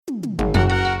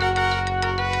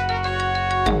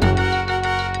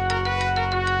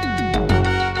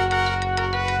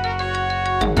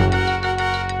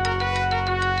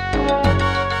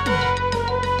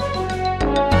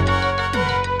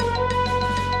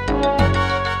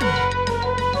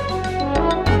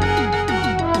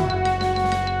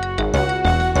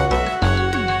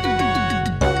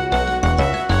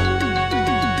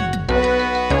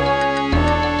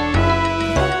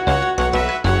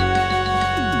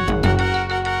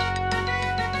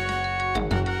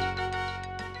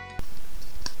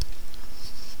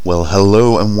Well,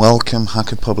 hello and welcome,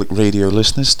 Hacker Public Radio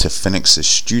listeners, to Finux's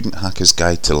Student Hacker's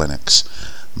Guide to Linux.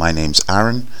 My name's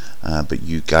Aaron, but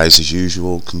you guys, as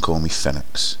usual, can call me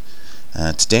Finux.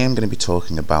 Today I'm going to be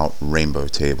talking about rainbow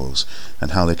tables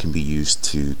and how they can be used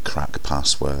to crack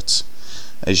passwords.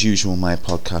 As usual, my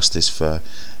podcast is for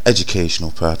educational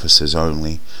purposes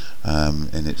only,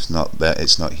 and it's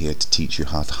not here to teach you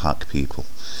how to hack people.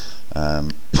 A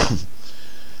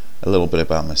little bit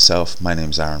about myself. My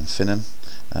name's Aaron Finnan.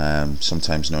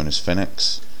 Sometimes known as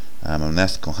Finux. I'm an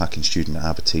ethical hacking student at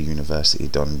Abertay University,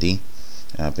 Dundee.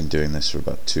 I've been doing this for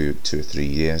about two or 3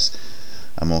 years.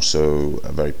 I'm also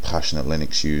a very passionate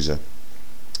Linux user,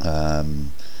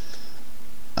 and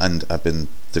I've been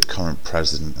the current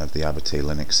president of the Abertay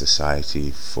Linux Society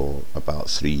for about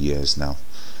 3 years now.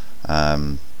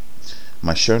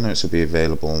 My show notes will be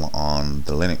available on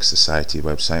the Linux Society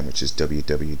website, which is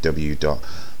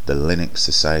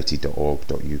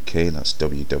www.thelinuxsociety.org.uk. That's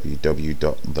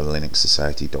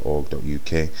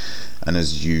www.thelinuxsociety.org.uk. And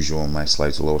as usual, my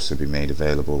slides will also be made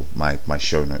available. My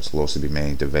show notes will also be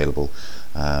made available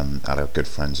at our good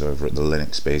friends over at the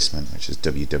Linux Basement, which is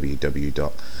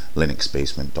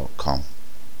www.linuxbasement.com.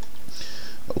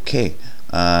 Okay,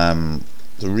 the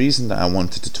reason that I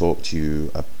wanted to talk to you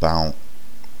about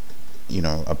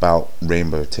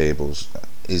rainbow tables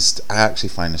is I actually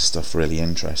find this stuff really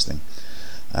interesting.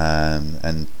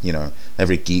 And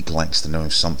every geek likes to know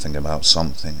something about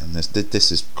something, and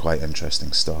this is quite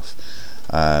interesting stuff.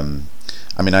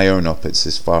 I own up, it's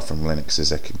as far from Linux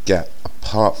as I could get,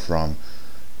 apart from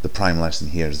the prime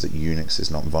lesson here is that Unix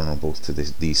is not vulnerable to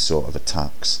these sort of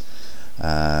attacks.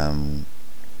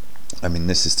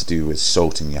 This is to do with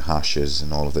salting your hashes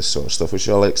and all of this sort of stuff, which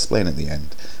I'll explain at the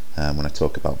end when I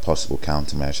talk about possible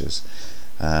countermeasures.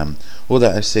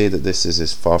 Although I say that this is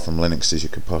as far from Linux as you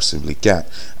could possibly get,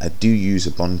 I do use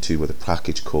Ubuntu with a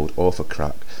package called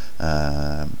Orthocrack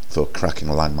for cracking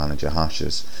LAN manager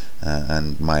hashes,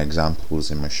 and my examples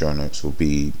in my show notes will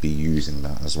be using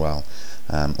that as well.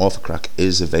 Orthocrack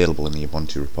is available in the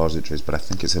Ubuntu repositories, but I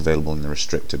think it's available in the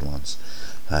restricted ones.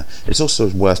 It's also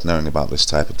worth knowing about this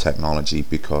type of technology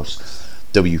because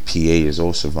WPA is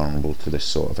also vulnerable to this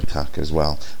sort of attack as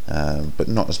well, but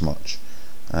not as much.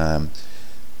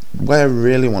 What I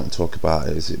really want to talk about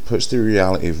is it puts the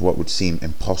reality of what would seem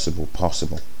impossible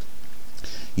possible.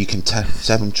 You can test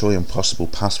 7 trillion possible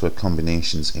password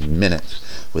combinations in minutes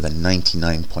with a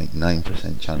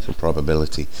 99.9% chance of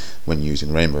probability when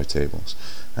using rainbow tables,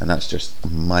 and that's just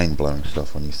mind-blowing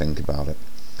stuff when you think about it.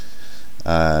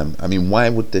 Why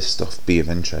would this stuff be of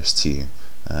interest to you?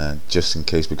 Just in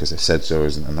case, because I said so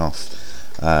isn't enough.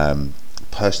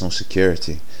 Personal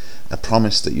security. I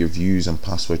promise that your views on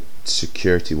password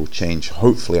security will change,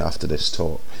 hopefully, after this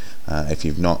talk. If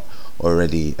you've not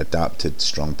already adapted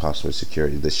strong password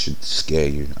security, this should scare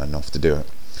you enough to do it.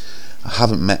 I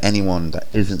haven't met anyone that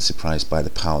isn't surprised by the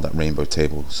power that rainbow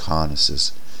tables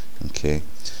harnesses. Okay.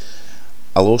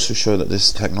 I'll also show that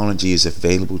this technology is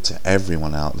available to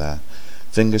everyone out there.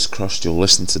 Fingers crossed you'll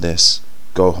listen to this,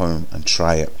 go home and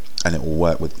try it, and it will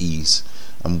work with ease.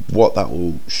 And what that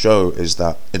will show is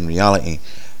that in reality,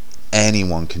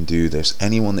 anyone can do this.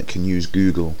 Anyone that can use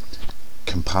Google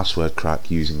can password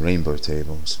crack using rainbow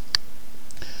tables.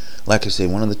 Like I say,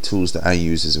 one of the tools that I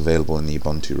use is available in the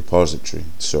Ubuntu repository,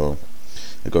 so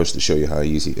it goes to show you how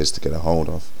easy it is to get a hold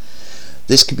of.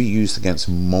 This can be used against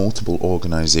multiple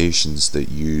organizations that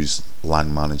use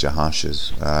LAN manager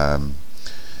hashes, and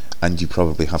you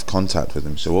probably have contact with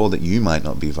them, so all that you might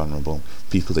not be vulnerable,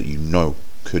 people that you know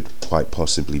could quite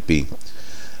possibly be.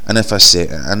 And as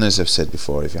I've said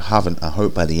before, if you haven't, I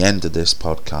hope by the end of this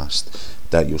podcast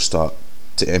that you'll start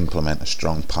to implement a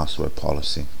strong password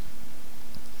policy.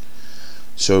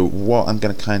 So what I'm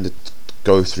going to kind of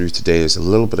go through today is a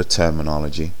little bit of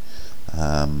terminology,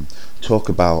 talk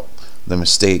about the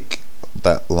mistake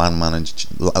that LAN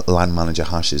manager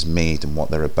hashes made and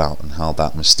what they're about, and how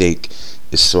that mistake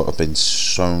is sort of been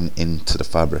sewn into the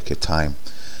fabric of time.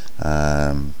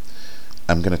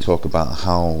 I'm going to talk about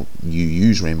how you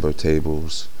use rainbow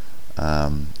tables.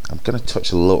 I'm going to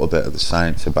touch a little bit of the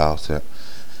science about it.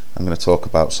 I'm going to talk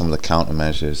about some of the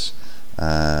countermeasures,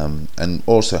 and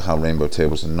also how rainbow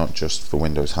tables are not just for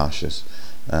Windows hashes,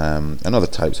 and other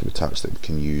types of attacks that we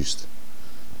can use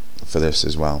for this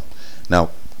as well.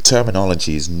 Now,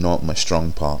 terminology is not my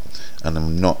strong part, and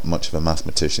I'm not much of a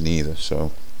mathematician either,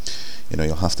 so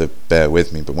you'll have to bear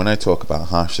with me. But when I talk about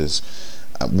hashes,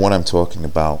 what I'm talking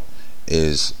about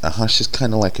is a hash is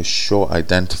kind of like a short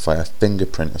identifier, a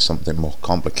fingerprint of something more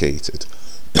complicated.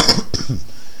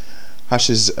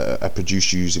 Hashes are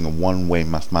produced using a one-way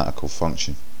mathematical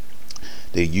function.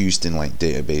 They're used in like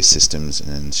database systems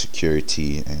and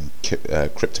security and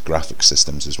cryptographic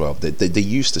systems as well. They're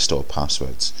used to store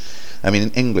passwords. I mean,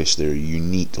 in English, they're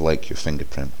unique like your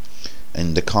fingerprint,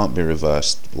 and they can't be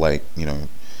reversed like,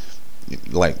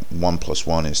 like 1 +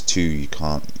 1 is 2. You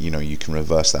can't, you can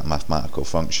reverse that mathematical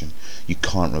function. You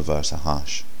can't reverse a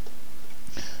hash.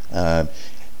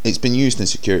 It's been used in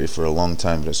security for a long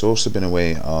time, but it's also been a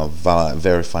way of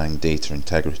verifying data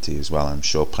integrity as well. I'm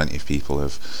sure plenty of people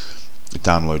have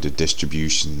downloaded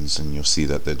distributions, and you'll see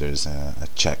that there's a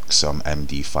checksum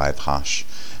MD5 hash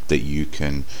that you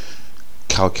can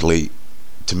calculate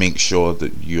to make sure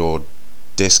that your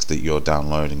disk that you're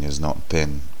downloading has not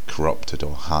been corrupted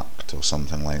or hacked or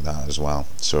something like that as well.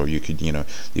 So you could,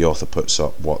 the author puts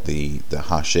up what the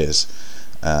hash is,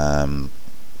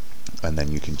 and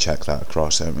then you can check that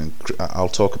across. I mean, I'll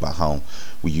talk about how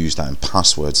we use that in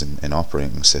passwords in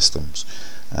operating systems.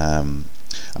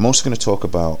 I'm also going to talk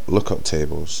about lookup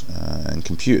tables. In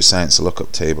computer science, a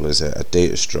lookup table is a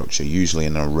data structure, usually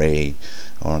an array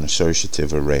or an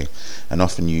associative array, and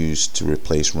often used to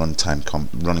replace running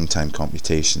time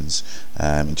computations.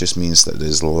 It just means that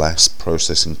there's less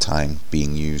processing time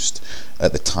being used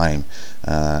at the time,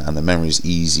 and the memory is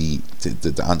easy.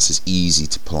 The answer is easy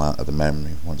to pull out of the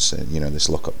memory once this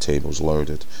lookup table is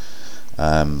loaded.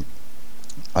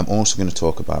 I'm also going to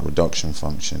talk about reduction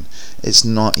function. It's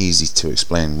not easy to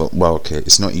explain. Well, okay,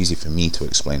 it's not easy for me to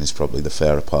explain is probably the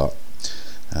fairer part.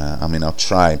 I mean, I'll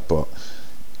try, but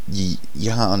you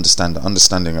have to understand that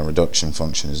understanding a reduction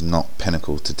function is not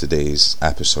pinnacle to today's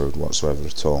episode whatsoever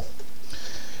at all.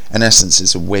 In essence,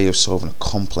 it's a way of solving a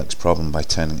complex problem by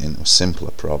turning it into a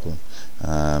simpler problem.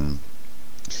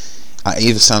 It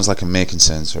either sounds like I'm making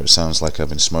sense, or it sounds like I've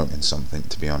been smoking something,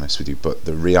 to be honest with you, but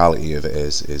the reality of it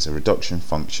is a reduction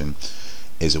function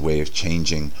is a way of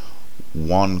changing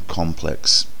one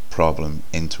complex problem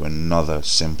into another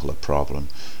simpler problem,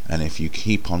 and if you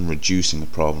keep on reducing a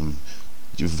problem,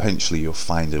 eventually you'll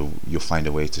find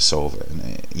a way to solve it.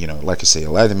 And like I say,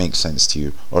 it'll either make sense to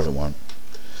you or it won't.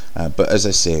 But as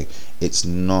I say, it's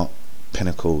not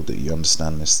pinnacle that you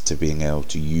understand this to being able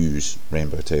to use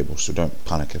rainbow tables, so don't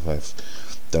panic if I've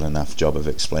done enough job of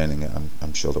explaining it.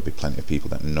 I'm sure there'll be plenty of people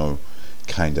that know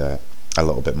kinda a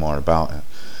little bit more about it.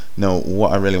 No,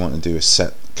 what I really want to do is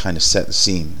set the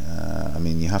scene. I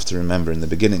mean, you have to remember, in the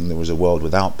beginning there was a world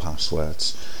without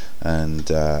passwords,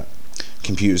 and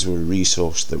computers were a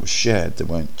resource that was shared. They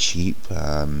weren't cheap.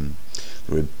 There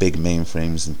were big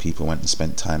mainframes, and people went and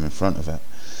spent time in front of it.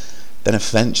 Then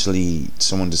eventually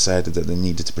someone decided that they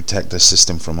needed to protect their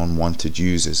system from unwanted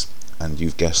users, and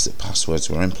you've guessed it, passwords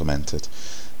were implemented.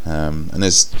 And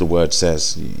as the word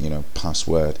says,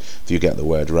 password, if you get the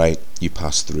word right, you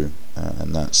pass through,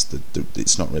 and that's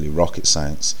it's not really rocket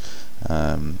science.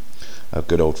 A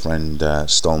good old friend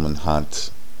Stallman had,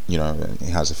 he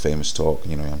has a famous talk,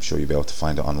 I'm sure you'll be able to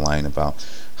find it online, about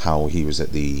how he was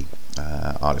at the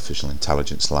artificial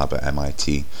intelligence lab at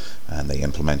MIT, and they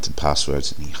implemented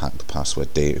passwords, and he hacked the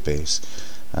password database.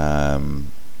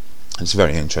 It's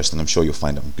very interesting. I'm sure you'll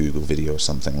find it on Google video or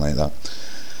something like that.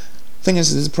 Thing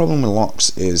is, the problem with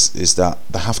locks is that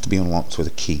they have to be unlocked with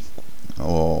a key,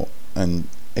 and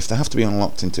if they have to be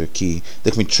unlocked into a key,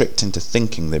 they can be tricked into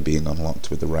thinking they're being unlocked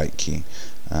with the right key.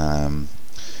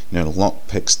 Lock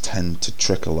picks tend to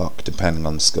trick a lock depending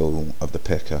on the skill of the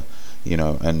picker,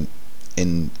 and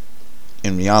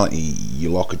in reality, you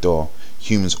lock a door,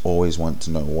 humans always want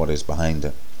to know what is behind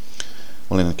it.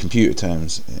 Well, in computer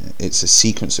terms, it's a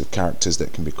sequence of characters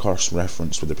that can be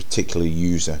cross-referenced with a particular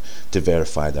user to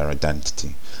verify their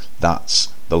identity. That's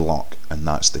the lock, and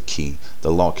that's the key.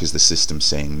 The lock is the system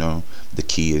saying no. The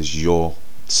key is your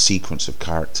sequence of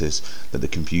characters that the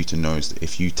computer knows that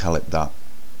if you tell it that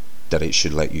it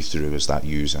should let you through as that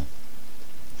user.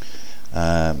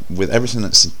 With everything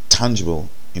that's tangible,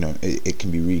 it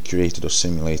can be recreated or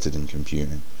simulated in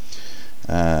computing.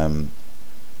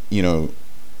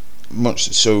 Much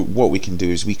so, what we can do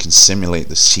is we can simulate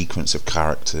the sequence of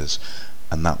characters,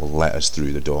 and that will let us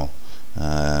through the door.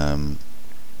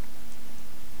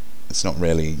 It's not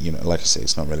really, like I say,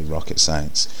 it's not really rocket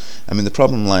science. I mean, the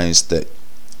problem lies that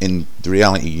in the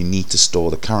reality, you need to store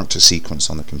the character sequence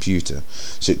on the computer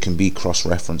so it can be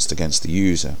cross-referenced against the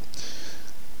user.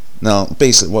 Now,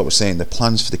 basically what we're saying, the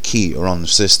plans for the key are on the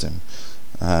system.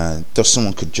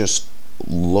 Someone could just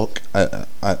look at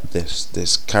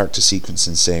this character sequence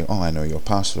and say, oh, I know your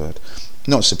password.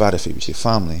 Not so bad if it was your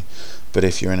family, but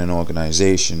if you're in an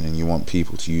organization and you want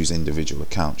people to use individual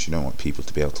accounts, you don't want people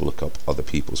to be able to look up other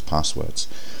people's passwords.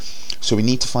 So we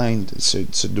need to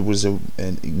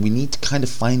we need to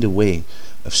find a way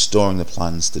of storing the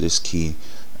plans to this key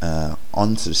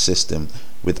onto the system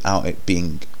without it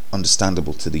being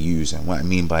understandable to the user. And what I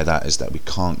mean by that is that we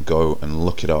can't go and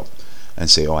look it up and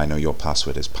say, oh, I know your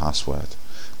password is password.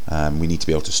 We need to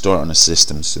be able to store it on a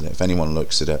system so that if anyone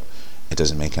looks at it, it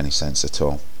doesn't make any sense at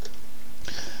all.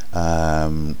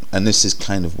 And this is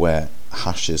kind of where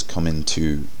hashes come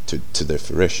into their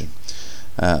fruition.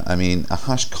 I mean, a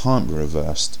hash can't be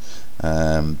reversed.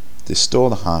 They store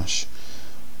the hash.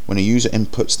 When a user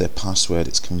inputs their password,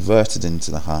 it's converted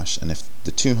into the hash, and if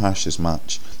the two hashes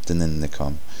match, then they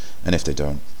come, and if they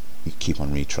don't, you keep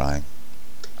on retrying.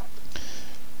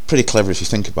 Pretty clever if you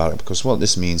think about it, because what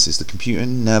this means is the computer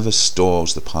never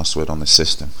stores the password on the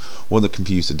system. What the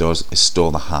computer does is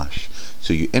store the hash.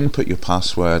 So you input your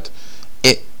password,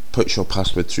 it puts your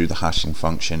password through the hashing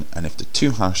function, and if the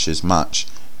two hashes match,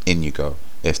 in you go.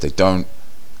 If they don't,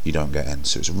 you don't get in.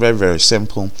 So it's very, very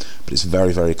simple, but it's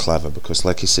very, very clever, because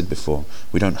like I said before,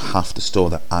 we don't have to store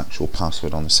the actual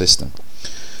password on the system.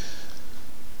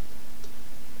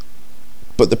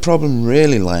 But the problem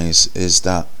really lies is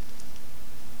that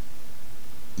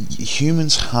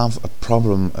humans have a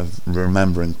problem of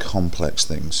remembering complex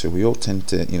things. So we all tend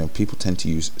to, people tend to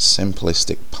use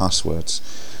simplistic passwords,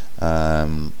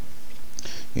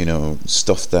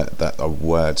 stuff that are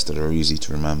words that are easy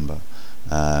to remember.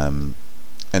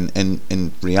 And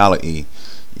in reality,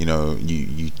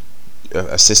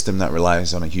 a system that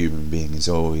relies on a human being is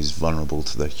always vulnerable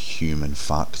to the human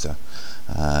factor,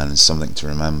 and something to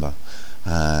remember.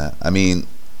 The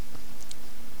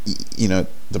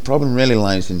problem really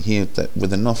lies in here that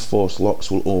with enough force,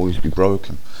 locks will always be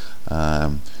broken.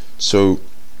 So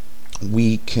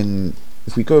we can,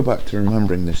 if we go back to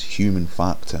remembering this human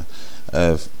factor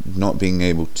of not being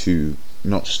able to,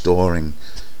 not storing,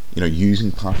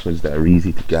 using passwords that are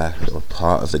easy to guess or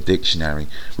part of the dictionary,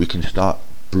 we can start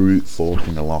brute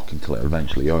forcing the lock until it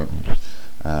eventually opens.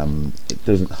 It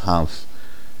doesn't have,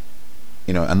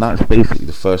 and that's basically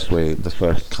the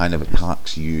first kind of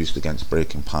attacks used against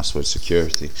breaking password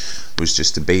security, was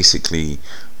just to basically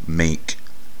make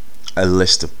a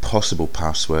list of possible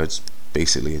passwords,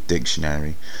 basically a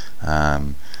dictionary,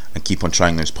 and keep on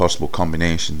trying those possible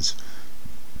combinations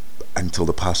until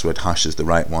the password hash is the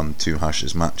right one, two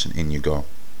hashes match, and in you go.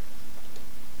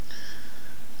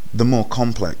 The more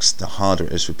complex, the harder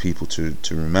it is for people to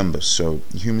remember. So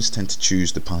humans tend to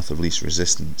choose the path of least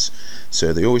resistance.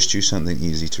 So they always choose something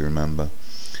easy to remember.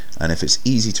 And if it's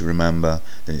easy to remember,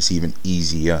 then it's even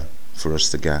easier for us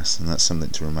to guess. And that's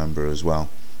something to remember as well.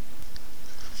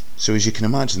 So as you can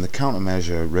imagine, the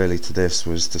countermeasure really to this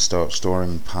was to start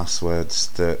storing passwords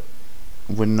that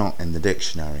were not in the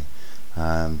dictionary.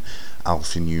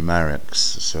 Alphanumerics,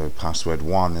 so password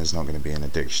 1 is not going to be in a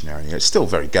dictionary. It's still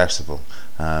very guessable,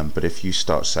 but if you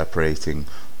start separating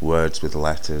words with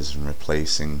letters and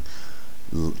replacing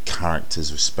characters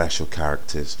with special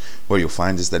characters, what you'll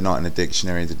find is they're not in a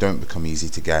dictionary. They don't become easy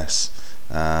to guess,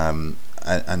 and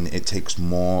it takes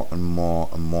more and more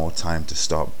and more time to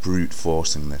start brute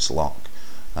forcing this lock.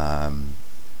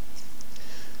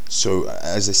 So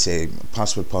as I say,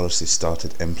 password policies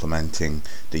started implementing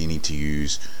that you need to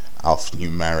use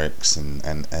alphanumerics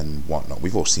and whatnot.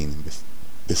 We've all seen them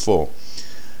before.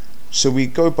 So we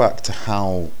go back to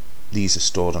how these are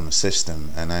stored on the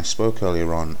system, and I spoke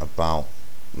earlier on about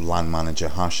LAN manager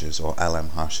hashes, or LM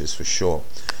hashes for short.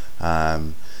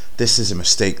 This is a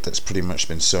mistake that's pretty much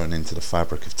been sewn into the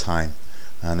fabric of time,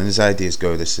 and as ideas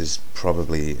go, this is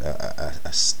probably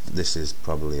a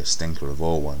stinker of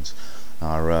all ones.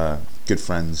 Our good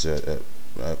friends at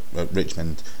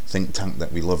Richmond think tank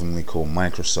that we lovingly call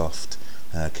Microsoft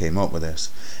came up with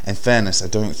this. In fairness, I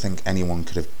don't think anyone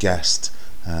could have guessed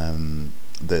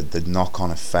the knock-on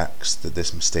effects that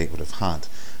this mistake would have had.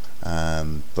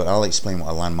 But I'll explain what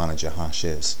a LAN manager hash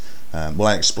is. Well,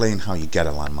 I explain how you get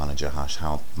a LAN manager hash,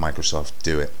 how Microsoft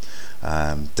do it.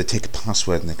 They take a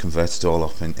password and they convert it all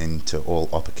up into all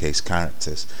uppercase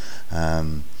characters.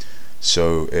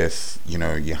 So if you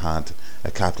had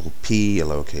a capital P, a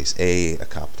lowercase a, a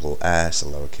capital S, a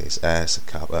lowercase s, a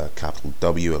capital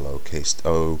W, a lowercase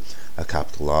o, a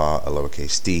capital R, a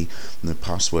lowercase d, then the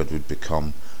password would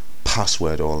become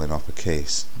password all in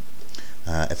uppercase.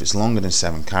 If it's longer than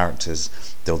 7 characters,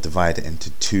 they'll divide it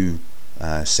into 2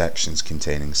 sections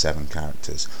containing 7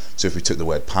 characters. So if we took the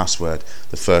word password,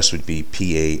 the first would be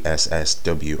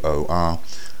PASSWOR,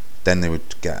 then they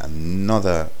would get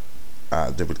another.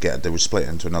 They would split it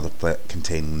into another plate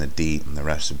containing the D, and the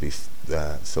rest would be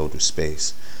filled with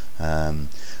space. Then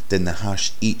they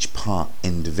hash each part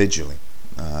individually,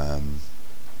 and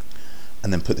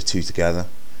then put the 2 together,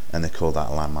 and they call that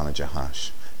a LAN manager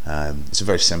hash. It's a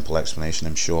very simple explanation.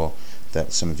 I'm sure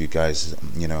that some of you guys,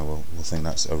 will think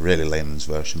that's a really layman's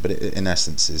version, but it in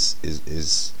essence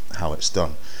is how it's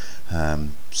done.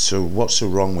 So what's so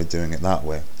wrong with doing it that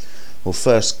way? Well,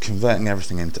 first, converting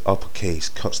everything into uppercase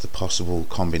cuts the possible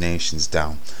combinations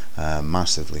down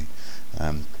massively,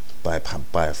 by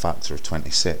a factor of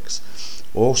 26.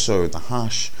 Also, the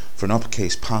hash for an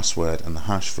uppercase password and the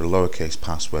hash for a lowercase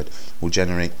password will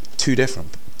generate two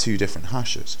different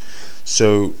hashes.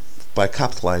 So by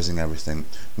capitalizing everything,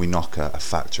 we knock a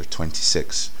factor of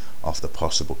 26 off the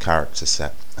possible character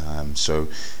set. So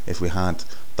if we had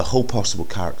the whole possible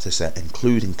character set,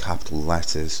 including capital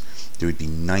letters, there would be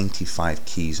 95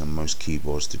 keys on most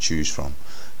keyboards to choose from.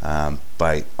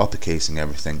 By uppercasing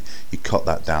everything, you cut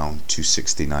that down to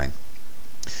 69.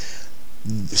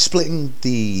 Splitting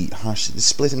the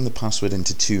password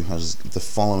into two has the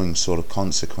following sort of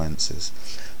consequences.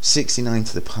 69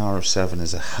 to the power of 7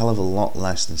 is a hell of a lot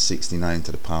less than 69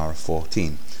 to the power of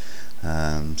 14.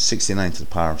 69 to the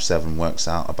power of 7 works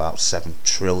out about 7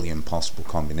 trillion possible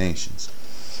combinations.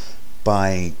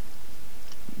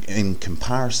 In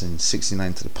comparison,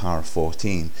 69 to the power of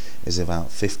 14 is about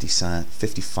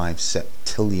 55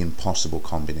 septillion possible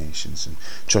combinations. And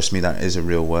trust me, that is a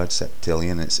real word,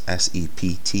 septillion. It's septillion.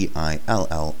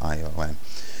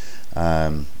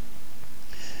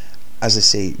 As I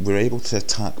say, we're able to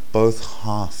attack both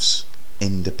halves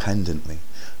independently,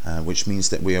 which means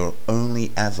that we are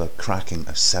only ever cracking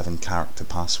a 7-character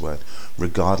password,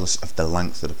 regardless of the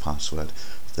length of the password.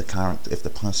 If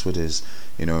the password is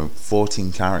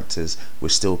 14 characters, we're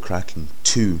still cracking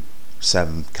 2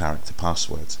 7-character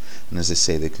passwords, and as I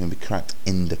say, they can be cracked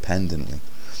independently.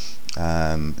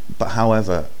 But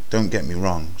however, don't get me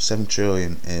wrong, 7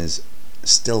 trillion is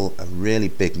still a really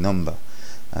big number,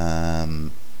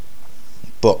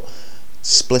 but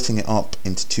splitting it up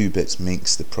into 2 bits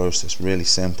makes the process really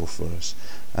simple for us.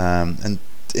 And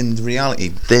in reality,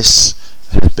 this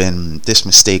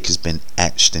mistake has been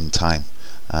etched in time.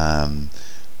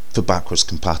 For backwards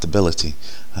compatibility,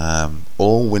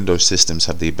 all Windows systems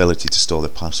have the ability to store their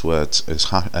passwords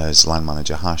as LAN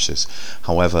manager hashes.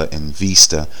 However, in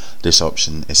Vista, this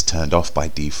option is turned off by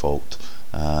default,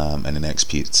 and in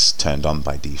XP it's turned on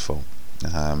by default.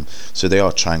 So they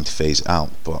are trying to phase it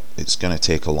out, but it's going to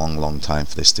take a long time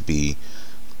for this to be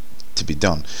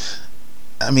done.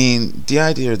 I mean, the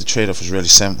idea of the trade-off is really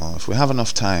simple. If we have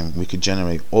enough time, we could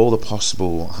generate all the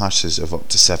possible hashes of up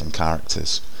to 7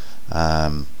 characters.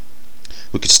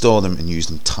 We could store them and use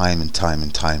them time and time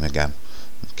again.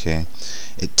 Okay,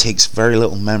 it takes very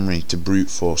little memory to brute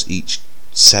force each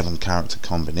 7-character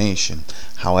combination.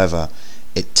 However,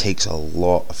 it takes a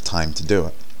lot of time to do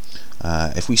it.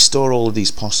 If we store all of these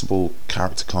possible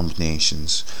character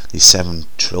combinations, these 7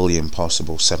 trillion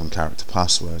possible 7-character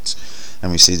passwords,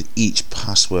 and we see that each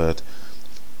password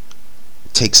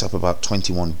takes up about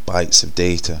 21 bytes of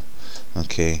data.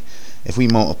 Okay, if we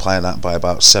multiply that by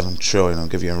about 7 trillion, I'll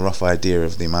give you a rough idea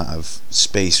of the amount of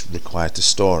space required to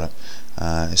store it.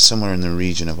 It's somewhere in the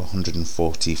region of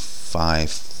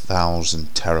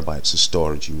 145,000 terabytes of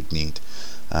storage you would need,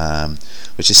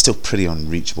 which is still pretty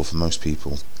unreachable for most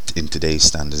people in today's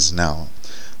standards now.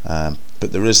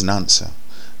 But there is an answer,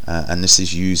 and this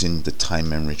is using the time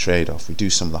memory trade-off. We do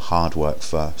some of the hard work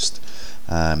first.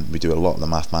 We do a lot of the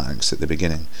mathematics at the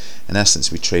beginning. In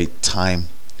essence, we trade time,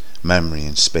 memory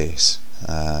and space,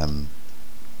 and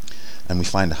we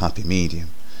find a happy medium.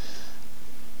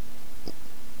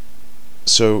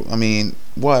 So I mean,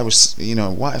 what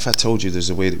if I told you there's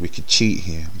a way that we could cheat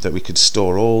here, that we could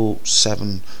store all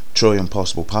 7 trillion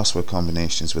possible password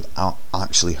combinations without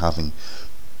actually having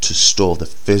to store the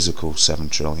physical 7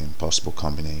 trillion possible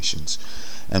combinations?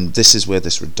 And this is where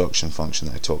this reduction function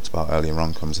that I talked about earlier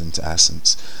on comes into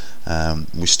essence.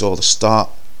 We store the start,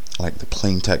 like the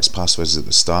plain text passwords at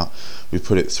the start, we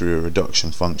put it through a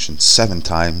reduction function 7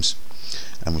 times,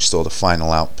 and we store the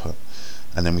final output,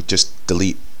 and then we just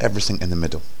delete everything in the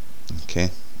middle.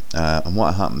 Okay, and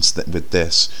what happens with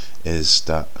this is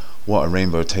that what a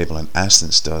rainbow table in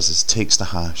essence does is takes the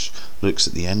hash, looks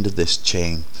at the end of this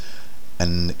chain,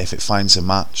 and if it finds a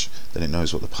match, then it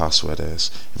knows what the password is.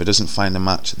 If it doesn't find a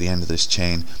match at the end of this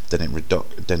chain, then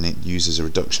it uses a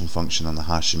reduction function on the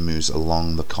hash and moves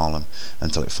along the column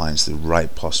until it finds the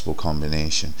right possible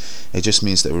combination. It just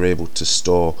means that we're able to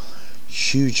store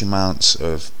huge amounts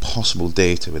of possible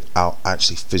data without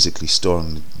actually physically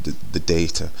storing the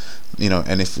data.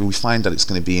 And if we find that it's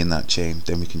going to be in that chain,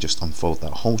 then we can just unfold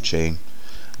that whole chain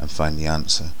and find the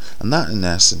answer. And that in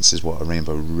essence is what a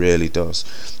rainbow really does.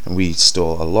 And we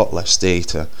store a lot less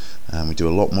data, and we do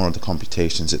a lot more of the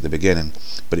computations at the beginning,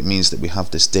 but it means that we have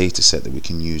this data set that we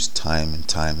can use time and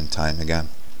time again.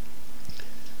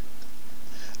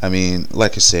 I mean,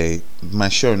 like I say, my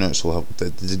show notes will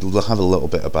have a little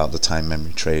bit about the time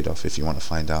memory trade-off if you want to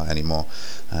find out any more.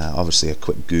 Obviously, a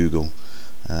quick Google,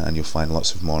 and you'll find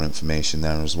lots of more information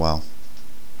there as well.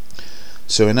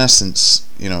 So in essence,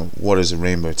 what is a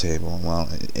rainbow table? Well,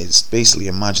 it's basically,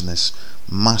 imagine this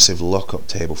massive lookup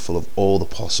table full of all the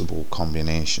possible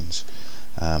combinations.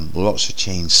 Lots of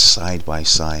chains side by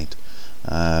side.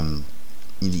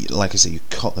 Like I said, you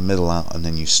cut the middle out and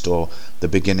then you store the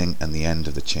beginning and the end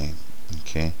of the chain.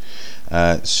 Okay,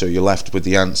 so you're left with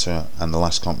the answer and the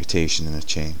last computation in the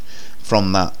chain.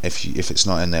 From that, if it's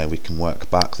not in there, we can work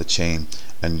back the chain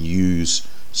and use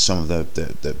some of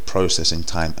the processing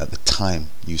time at the time,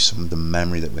 use some of the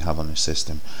memory that we have on the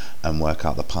system, and work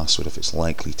out the password if it's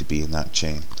likely to be in that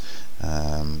chain.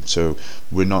 So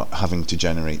we're not having to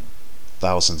generate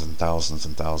thousands and thousands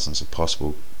and thousands of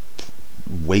possible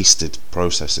wasted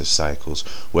processor cycles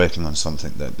working on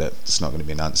something that's not going to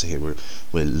be an answer here.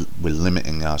 We're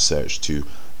limiting our search to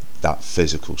that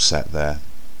physical set there.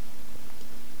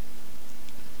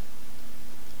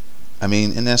 I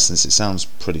mean, in essence, it sounds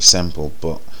pretty simple,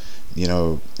 but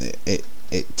it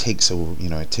takes a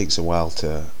while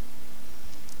to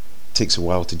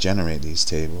generate these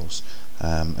tables.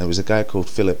 It was a guy called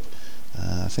Philip.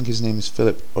 I think his name is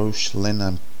Philip O'Shlin.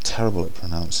 I'm terrible at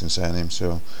pronouncing surname,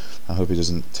 so I hope he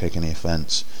doesn't take any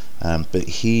offence. But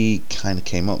he kind of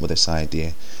came up with this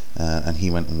idea, and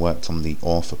he went and worked on the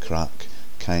AuthorCrack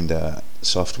kind of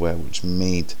software, which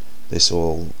made this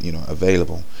all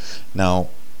available. Now,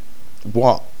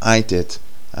 what I did,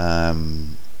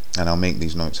 and I'll make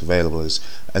these notes available, is,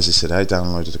 as I said, I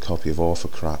downloaded a copy of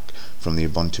AuthorCrack from the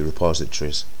Ubuntu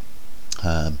repositories,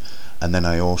 and then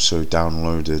I also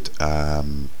downloaded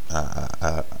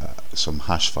some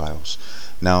hash files.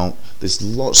 Now, there's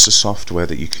lots of software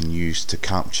that you can use to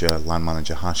capture LAN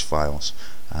manager hash files.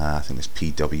 I think it's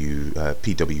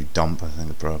PW dump, I think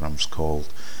the program's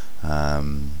called,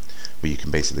 where you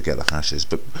can basically get the hashes.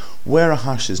 But where a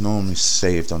hash is normally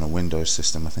saved on a Windows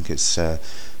system, I think it's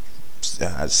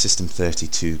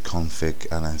system32 config,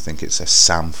 and I think it's a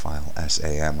SAM file,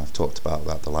 SAM. I've talked about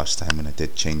that the last time when I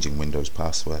did changing Windows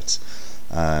passwords.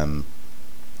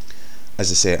 As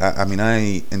I say,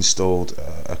 I installed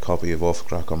a copy of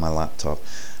AuthorCrack on my laptop,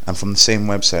 and from the same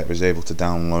website I was able to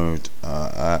download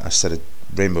a set of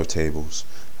rainbow tables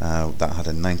that had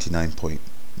a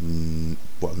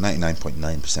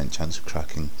 99.9% chance of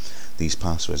cracking these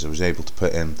passwords. I was able to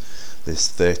put in these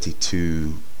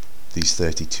 32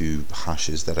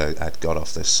 hashes that I'd got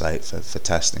off this site for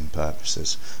testing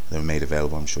purposes. They were made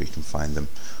available. I'm sure you can find them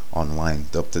online.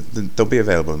 They'll be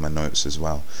available in my notes as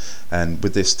well. And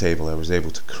with this table, I was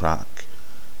able to crack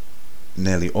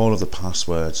nearly all of the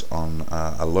passwords on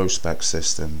a low spec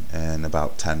system in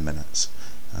about 10 minutes.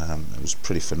 It was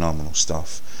pretty phenomenal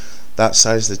stuff. That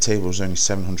size of the table was only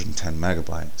 710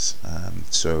 megabytes,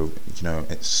 so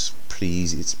it's pretty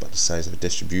easy. It's about the size of a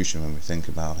distribution when we think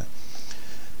about it.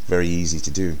 Very easy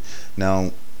to do.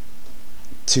 Now,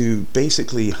 to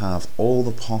basically have all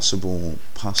the possible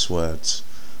passwords,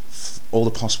 all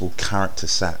the possible character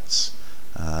sets,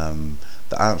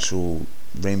 the actual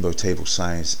rainbow table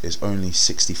size is only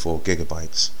 64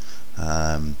 gigabytes.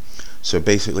 So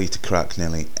basically, to crack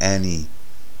nearly any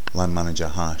LAN manager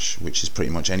hash, which is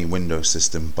pretty much any Windows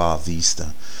system bar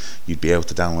Vista, you'd be able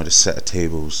to download a set of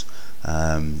tables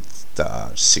that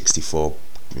are 64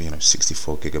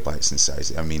 gigabytes in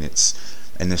size. I mean, it's,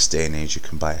 in this day and age, you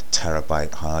can buy a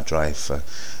terabyte hard drive for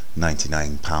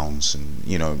 £99,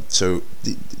 and so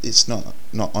it's not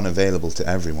unavailable to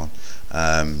everyone.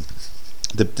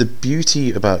 The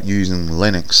beauty about using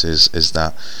Linux is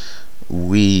that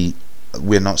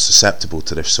we're not susceptible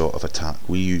to this sort of attack.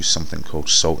 We use something called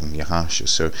salting your hashes.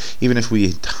 So even if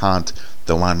we had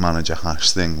the LAN manager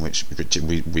hash thing, which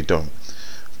we don't,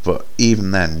 but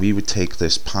even then we would take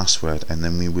this password and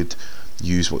then we would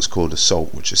use what's called a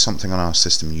salt, which is something on our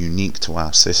system unique to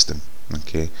our system,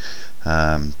 okay,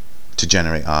 to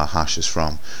generate our hashes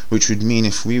from, which would mean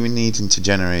if we were needing to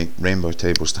generate rainbow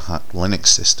tables to hack Linux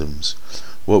systems,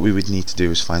 what we would need to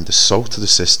do is find the salt of the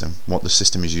system, what the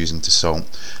system is using to salt,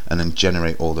 and then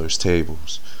generate all those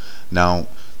tables. Now,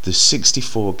 the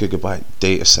 64 gigabyte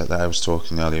data set that I was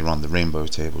talking earlier on, the rainbow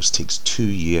tables, takes 2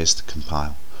 years to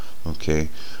compile. Okay,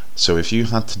 so if you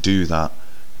had to do that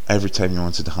every time you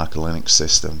wanted to hack a Linux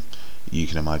system, you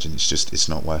can imagine it's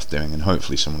not worth doing, and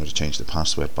hopefully someone would have changed the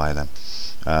password by then.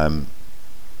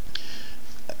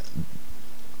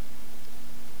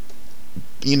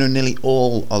 Nearly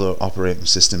all other operating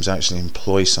systems actually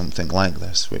employ something like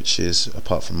this, which is,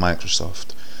 apart from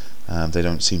Microsoft, they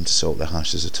don't seem to salt their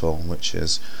hashes at all, which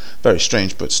is very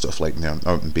strange. But stuff like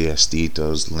OpenBSD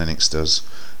does, Linux does,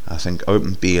 I think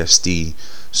OpenBSD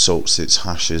salts its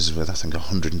hashes with, I think,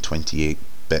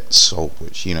 128-bit salt,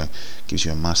 which, you know, gives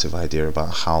you a massive idea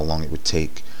about how long it would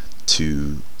take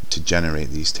to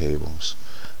generate these tables.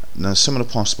 Now, some of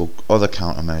the possible other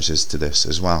countermeasures to this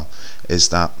as well is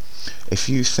that if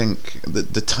you think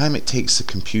that the time it takes to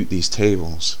compute these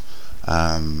tables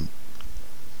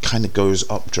kind of goes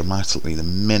up dramatically the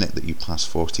minute that you pass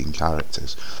 14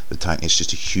 characters. The time, it's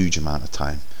just a huge amount of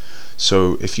time.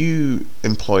 So if you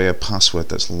employ a password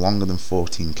that's longer than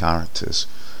 14 characters,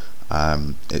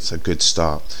 it's a good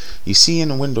start. You see, in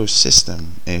a Windows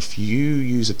system, if you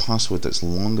use a password that's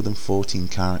longer than 14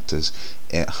 characters,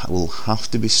 it will have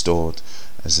to be stored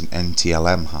as an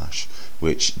NTLM hash,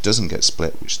 which doesn't get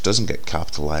split, which doesn't get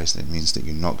capitalized. It means that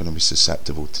you're not going to be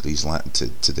susceptible to these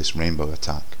to this rainbow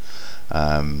attack.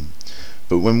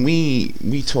 But when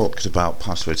we talked about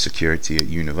password security at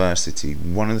university,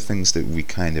 one of the things that we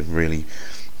kind of really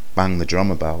bang the drum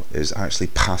about is actually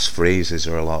passphrases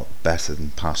are a lot better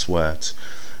than passwords.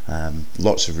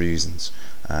 Lots of reasons.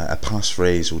 A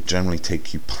passphrase will generally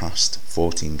take you past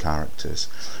 14 characters,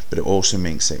 but it also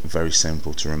makes it very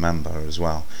simple to remember as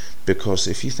well. Because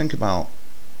if you think about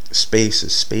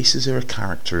spaces are a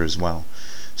character as well.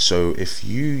 So if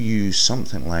you use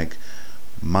something like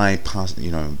my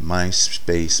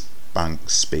space bank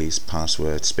space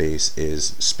password space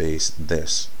is space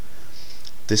this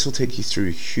will take you through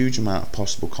a huge amount of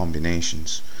possible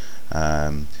combinations,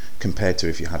 compared to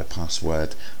if you had a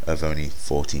password of only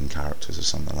 14 characters or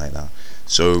something like that.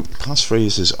 So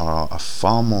passphrases are a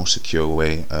far more secure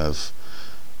way of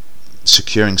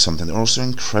securing something. They're also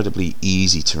incredibly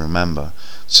easy to remember.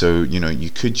 So, you know, you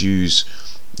could use,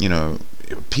 you know,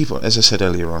 people, as I said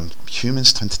earlier on,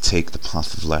 humans tend to take the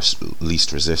path of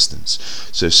least resistance.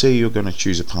 So say you're going to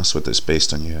choose a password that's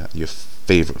based on your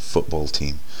favorite football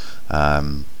team.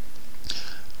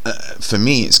 For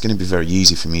me, it's going to be very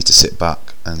easy for me to sit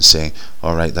back and say,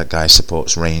 alright, that guy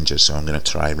supports Rangers, so I'm going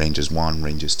to try Rangers 1,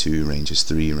 Rangers 2, Rangers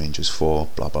 3, Rangers 4,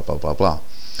 blah blah blah blah blah.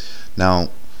 Now,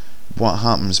 what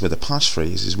happens with a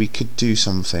passphrase is we could do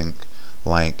something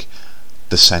like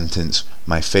the sentence,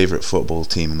 my favourite football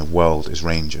team in the world is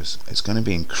Rangers. It's going to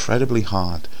be incredibly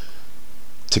hard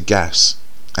to guess,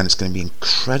 and it's going to be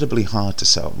incredibly hard to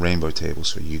set up rainbow tables.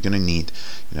 So you're going to need,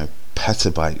 you know,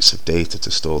 petabytes of data to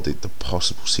store the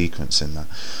possible sequence in that.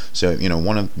 So, you know,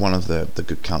 one of the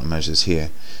good countermeasures here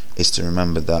is to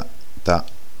remember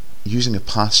that using a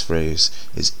passphrase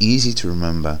is easy to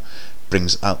remember,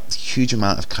 brings out a huge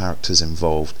amount of characters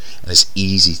involved, and it's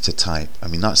easy to type. I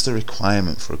mean, that's the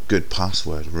requirement for a good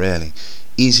password, really.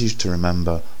 Easy to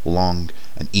remember, long,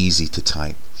 and easy to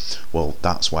type. Well,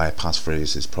 that's why a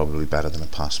passphrase is probably better than a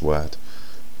password.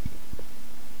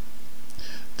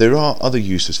 There are other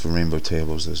uses for rainbow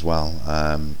tables as well.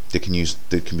 They can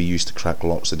be used to crack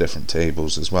lots of different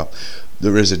tables as well.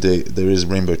 There is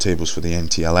rainbow tables for the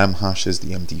NTLM hashes,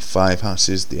 the MD5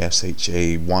 hashes, the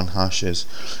SHA1 hashes,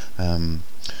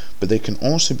 but they can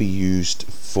also be used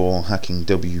for hacking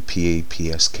WPA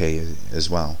PSK as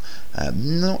well.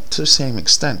 Not to the same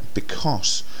extent,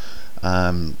 because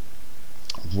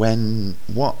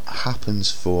what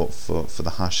happens for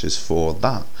the hashes for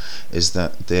that is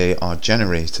that they are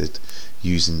generated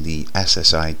using the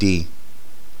SSID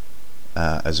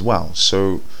as well.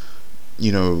 So,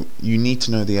 you know, you need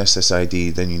to know the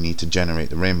SSID, then you need to generate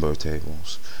the rainbow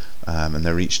tables, and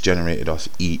they're each generated off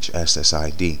each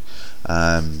SSID.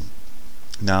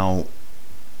 Now,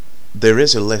 there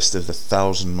is a list of the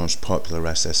 1,000 most popular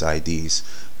SSIDs,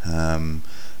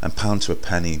 and pound to a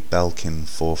penny, Belkin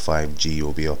 45G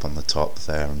will be up on the top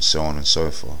there, and so on and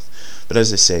so forth. But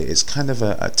as I say, it's kind of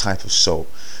a type of salt.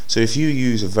 So if you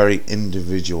use a very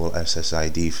individual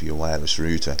SSID for your wireless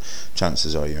router,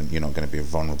 chances are you're not going to be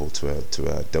vulnerable to a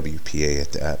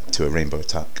WPA, to a rainbow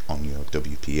attack on your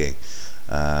WPA.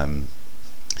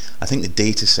 I think the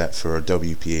data set for a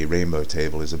WPA rainbow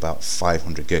table is about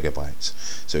 500 gigabytes.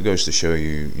 So it goes to show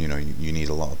you, you need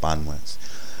a lot of bandwidth.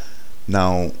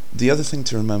 Now, the other thing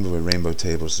to remember with rainbow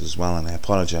tables as well, and I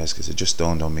apologize because it just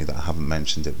dawned on me that I haven't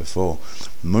mentioned it before,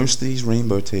 most of these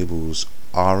rainbow tables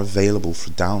are available for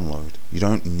download. You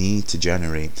don't need to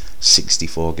generate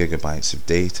 64 gigabytes of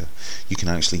data. You can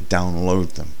actually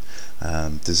download them.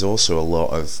 There's also a lot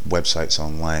of websites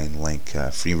online like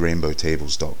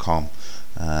freerainbowtables.com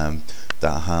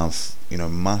that have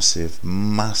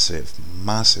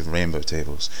massive rainbow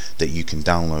tables that you can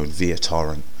download via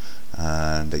torrent,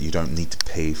 and that you don't need to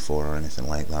pay for or anything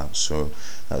like that. So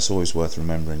that's always worth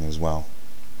remembering as well.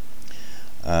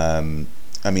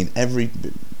 I mean, every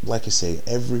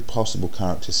possible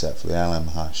character set for the LM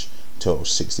hash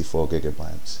totals 64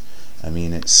 gigabytes. I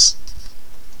mean, it's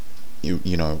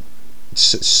you know,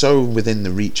 so within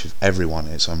the reach of everyone,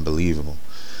 it's unbelievable.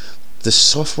 The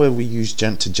software we use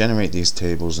to generate these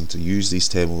tables and to use these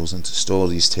tables and to store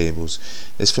these tables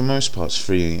is for most parts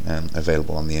free and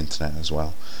available on the internet as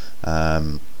well.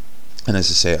 And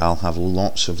as I say, I'll have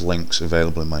lots of links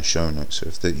available in my show notes, so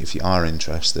if you are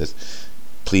interested,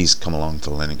 please come along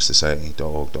to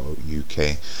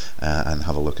linuxsociety.org.uk and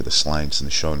have a look at the slides and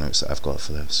the show notes that I've got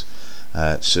for this.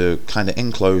 So kind of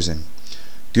in closing,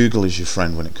 Google is your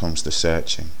friend when it comes to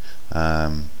searching.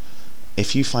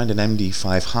 If you find an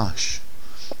MD5 hash,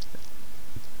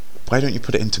 why don't you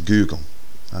put it into Google?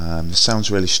 This sounds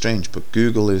really strange, but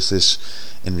Google is this,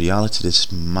 in reality,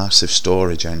 this massive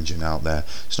storage engine out there.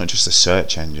 It's not just a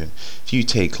search engine. If you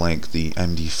take like the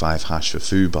MD5 hash for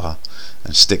foobar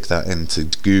and stick that into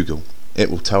Google, it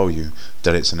will tell you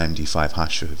that it's an MD5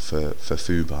 hash for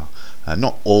foobar.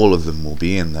 Not all of them will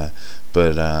be in there,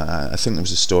 but I think there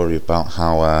was a story about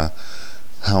how a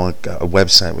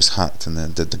website was hacked, and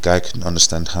the guy couldn't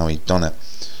understand how he'd done it.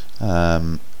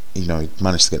 He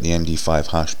managed to get the MD5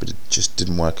 hash, but it just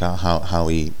didn't work out how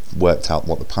he worked out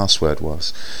what the password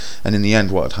was. And in the end,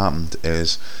 what had happened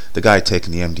is the guy had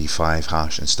taken the MD5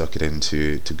 hash and stuck it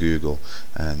into Google,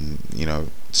 and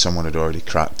someone had already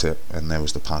cracked it, and there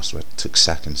was the password. It took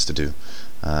seconds to do.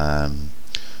 But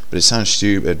it sounds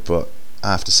stupid, but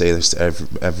I have to say this to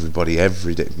everybody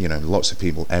every day. Lots of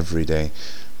people every day.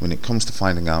 When it comes to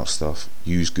finding out stuff,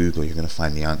 use Google. You're going to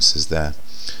find the answers there.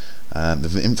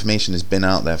 The information has been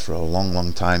out there for a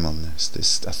long time on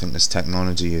this. I think this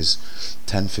technology is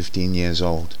 10-15 years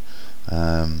old.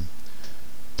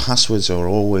 Passwords are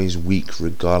always weak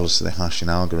regardless of the hashing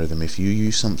algorithm. If you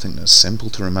use something that's simple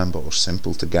to remember or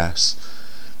simple to guess,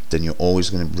 then you're always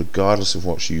going to, regardless of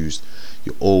what's used,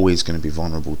 you're always going to be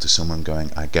vulnerable to someone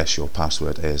going, I guess your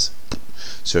password is.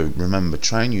 So remember,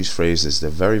 try and use phrases. They're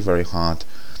very hard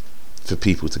for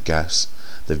people to guess.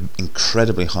 They're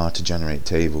incredibly hard to generate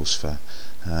tables for,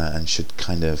 and should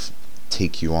kind of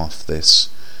take you off this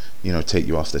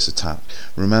attack.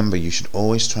 Remember, you should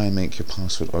always try and make your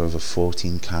password over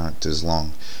 14 characters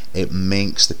long. It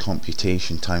makes the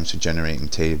computation times for generating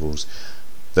tables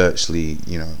virtually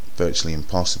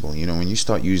impossible. When you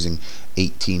start using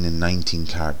 18 and 19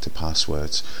 character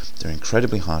passwords, they're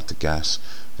incredibly hard to guess.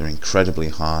 They're incredibly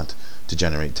hard to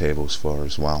generate tables for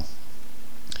as well.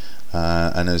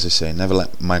 And as I say, never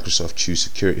let Microsoft choose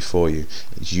security for you.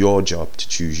 It's your job to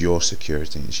choose your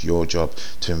security. It's your job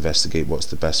to investigate what's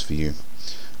the best for you.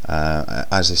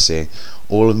 As I say,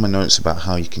 all of my notes about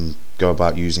how you can go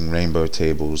about using rainbow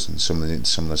tables and some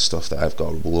of the stuff that I've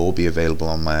got will all be available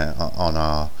on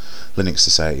our Linux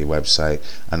Society website,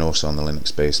 and also on the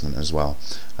Linux Basement as well.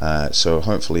 So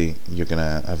hopefully you're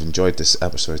gonna have enjoyed this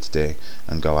episode today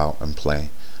and go out and play.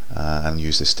 And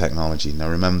use this technology. Now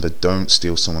remember, don't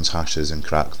steal someone's hashes and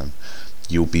crack them.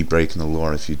 You'll be breaking the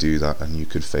law if you do that, and you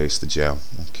could face the jail.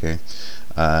 Okay.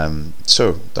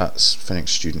 So that's Finux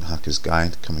Student Hacker's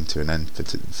Guide coming to an end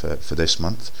for this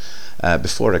month.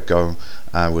 Before I go,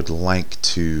 I would like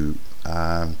to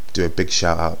do a big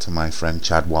shout out to my friend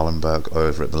Chad Wallenberg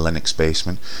over at the Linux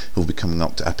Basement, who'll be coming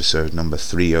up to episode number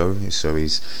 30. So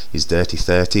he's dirty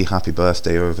 30. Happy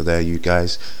birthday over there, you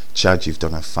guys. Chad, you've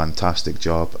done a fantastic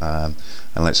job, and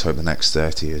let's hope the next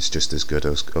 30 is just as good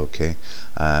as okay.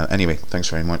 Anyway, thanks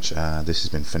very much. This has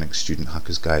been Finux Student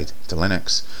Hacker's Guide to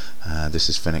Linux. This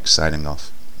is Finux signing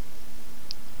off.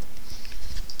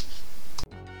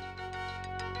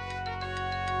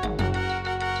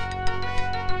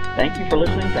 Thank you for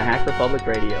listening to Hacker Public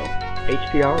Radio.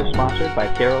 HPR is sponsored by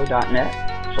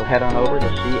Caro.net, so head on over to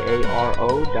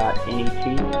caro.net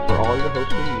for all your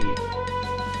hosting needs.